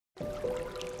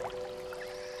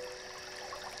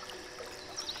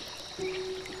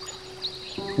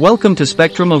Welcome to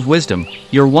Spectrum of Wisdom,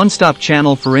 your one-stop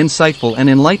channel for insightful and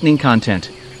enlightening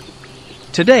content.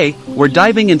 Today, we're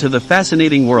diving into the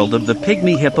fascinating world of the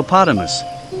Pygmy hippopotamus.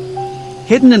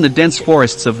 Hidden in the dense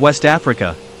forests of West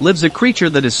Africa, lives a creature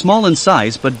that is small in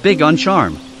size but big on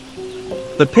charm.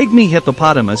 The Pygmy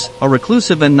hippopotamus, a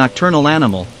reclusive and nocturnal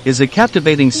animal, is a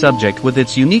captivating subject with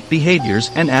its unique behaviors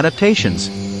and adaptations.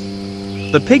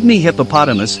 The Pygmy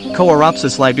hippopotamus,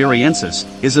 Choeropsis liberiensis,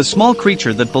 is a small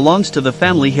creature that belongs to the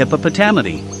family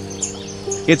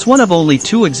Hippopotamidae. It's one of only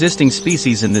two existing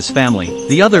species in this family,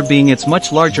 the other being its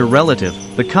much larger relative,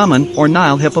 the common or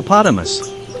Nile hippopotamus.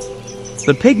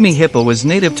 The Pygmy hippo is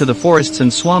native to the forests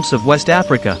and swamps of West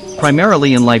Africa,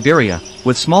 primarily in Liberia,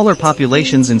 with smaller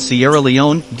populations in Sierra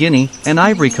Leone, Guinea, and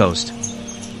Ivory Coast.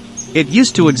 It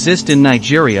used to exist in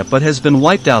Nigeria but has been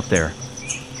wiped out there.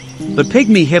 The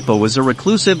Pygmy hippo is a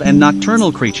reclusive and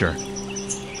nocturnal creature.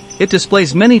 It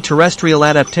displays many terrestrial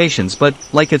adaptations but,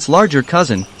 like its larger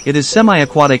cousin, it is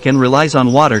semi-aquatic and relies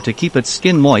on water to keep its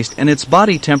skin moist and its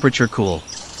body temperature cool.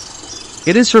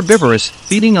 It is herbivorous,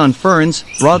 feeding on ferns,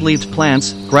 broad-leaved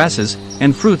plants, grasses,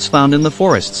 and fruits found in the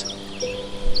forests.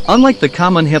 Unlike the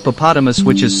common hippopotamus,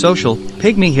 which is social,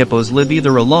 Pygmy hippos live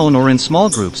either alone or in small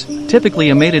groups, typically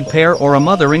a mated pair or a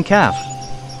mother and calf.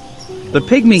 The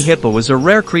Pygmy hippo is a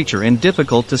rare creature and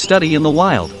difficult to study in the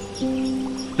wild.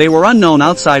 They were unknown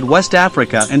outside West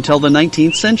Africa until the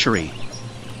 19th century.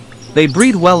 They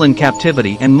breed well in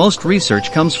captivity and most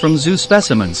research comes from zoo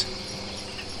specimens.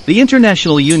 The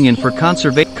International Union for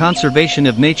Conservation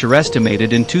of Nature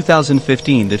estimated in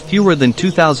 2015 that fewer than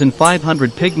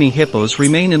 2,500 Pygmy hippos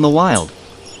remain in the wild.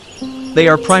 They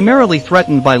are primarily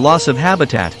threatened by loss of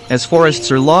habitat, as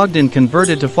forests are logged and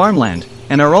converted to farmland,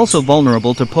 and are also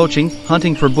vulnerable to poaching,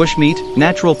 hunting for bushmeat,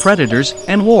 natural predators,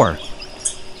 and war.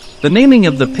 The naming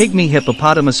of the Pygmy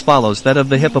hippopotamus follows that of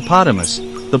the hippopotamus.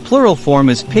 The plural form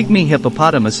is Pygmy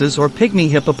hippopotamuses or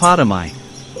Pygmy hippopotami.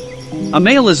 A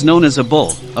male is known as a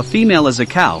bull, a female as a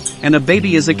cow, and a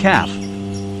baby as a calf.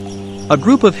 A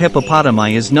group of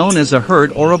hippopotami is known as a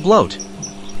herd or a bloat.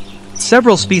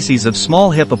 Several species of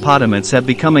small hippopotamids have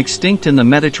become extinct in the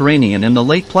Mediterranean in the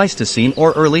late Pleistocene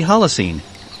or early Holocene.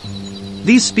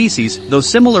 These species, though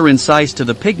similar in size to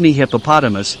the Pygmy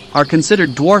hippopotamus, are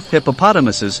considered dwarf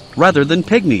hippopotamuses, rather than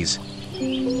pygmies.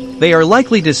 They are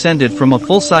likely descended from a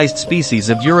full-sized species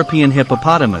of European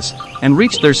hippopotamus, and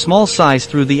reached their small size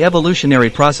through the evolutionary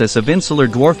process of insular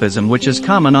dwarfism, which is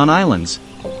common on islands.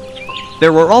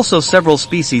 There were also several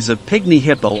species of Pygmy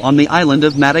hippo on the island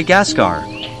of Madagascar.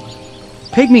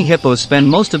 Pygmy hippos spend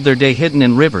most of their day hidden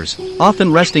in rivers,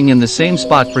 often resting in the same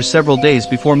spot for several days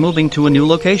before moving to a new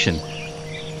location.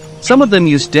 Some of them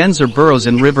use dens or burrows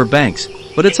in river banks,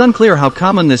 but it's unclear how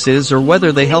common this is or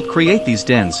whether they help create these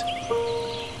dens.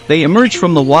 They emerge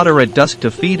from the water at dusk to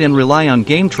feed and rely on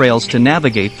game trails to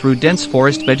navigate through dense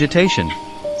forest vegetation.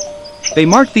 They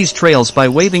mark these trails by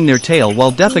waving their tail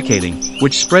while defecating,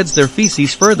 which spreads their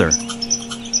feces further.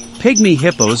 Pygmy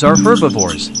hippos are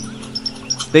herbivores.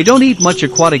 They don't eat much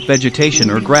aquatic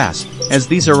vegetation or grass, as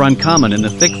these are uncommon in the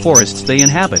thick forests they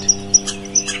inhabit.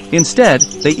 Instead,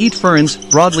 they eat ferns,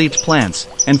 broad-leaved plants,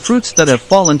 and fruits that have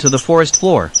fallen to the forest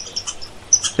floor.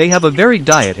 They have a varied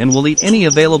diet and will eat any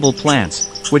available plants,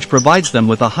 which provides them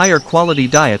with a higher quality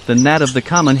diet than that of the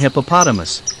common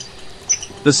hippopotamus.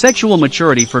 The sexual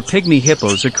maturity for Pygmy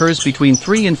hippos occurs between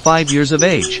 3 and 5 years of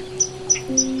age.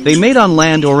 They mate on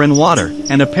land or in water,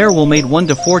 and a pair will mate 1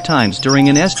 to 4 times during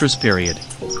an estrus period.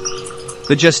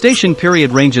 The gestation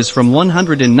period ranges from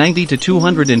 190 to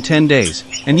 210 days,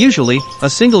 and usually, a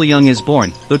single young is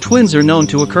born, though twins are known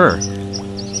to occur.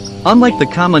 Unlike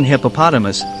the common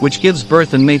hippopotamus, which gives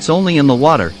birth and mates only in the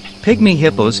water, Pygmy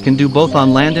hippos can do both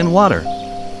on land and water.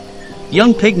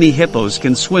 Young Pygmy hippos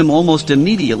can swim almost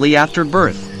immediately after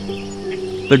birth.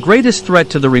 The greatest threat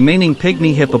to the remaining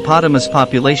Pygmy hippopotamus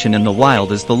population in the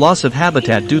wild is the loss of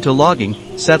habitat due to logging,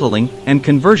 settling, and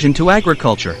conversion to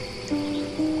agriculture.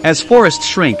 As forests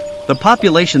shrink, the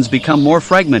populations become more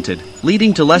fragmented,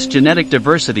 leading to less genetic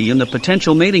diversity in the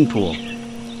potential mating pool.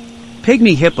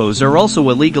 Pygmy hippos are also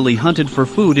illegally hunted for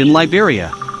food in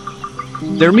Liberia.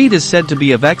 Their meat is said to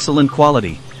be of excellent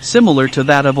quality, similar to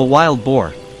that of a wild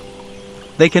boar.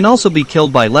 They can also be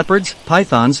killed by leopards,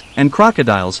 pythons, and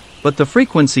crocodiles, but the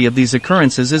frequency of these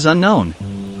occurrences is unknown.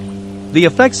 The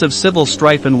effects of civil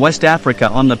strife in West Africa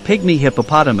on the Pygmy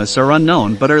hippopotamus are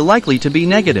unknown but are likely to be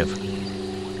negative.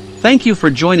 Thank you for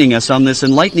joining us on this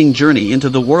enlightening journey into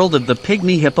the world of the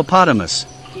Pygmy hippopotamus.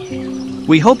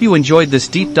 We hope you enjoyed this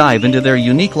deep dive into their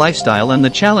unique lifestyle and the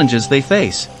challenges they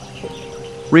face.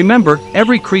 Remember,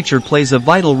 every creature plays a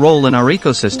vital role in our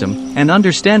ecosystem, and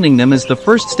understanding them is the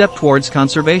first step towards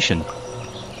conservation.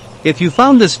 If you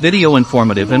found this video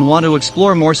informative and want to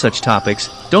explore more such topics,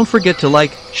 don't forget to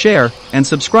like, share, and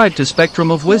subscribe to Spectrum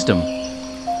of Wisdom.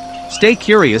 Stay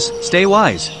curious, stay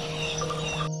wise.